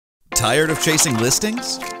Tired of chasing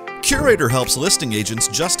listings? Curaytor helps listing agents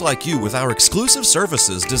just like you with our exclusive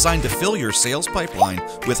services designed to fill your sales pipeline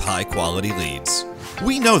with high-quality leads.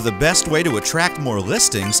 We know the best way to attract more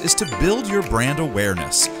listings is to build your brand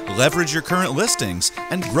awareness, leverage your current listings,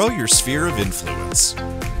 and grow your sphere of influence.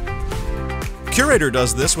 Curaytor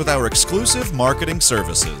does this with our exclusive marketing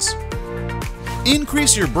services.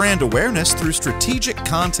 Increase your brand awareness through strategic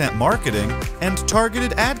content marketing and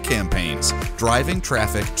targeted ad campaigns, driving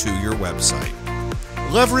traffic to your website.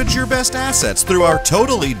 Leverage your best assets through our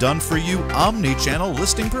totally done-for-you omnichannel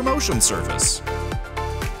listing promotion service.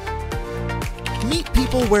 Meet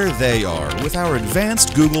people where they are with our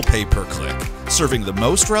advanced Google pay-per-click, serving the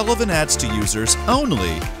most relevant ads to users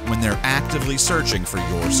only when they're actively searching for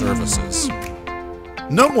your services.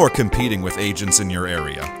 No more competing with agents in your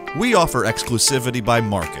area. We offer exclusivity by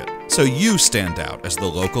market, so you stand out as the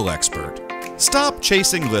local expert. Stop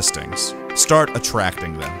chasing listings. Start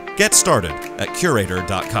attracting them. Get started at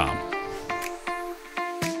Curaytor.com.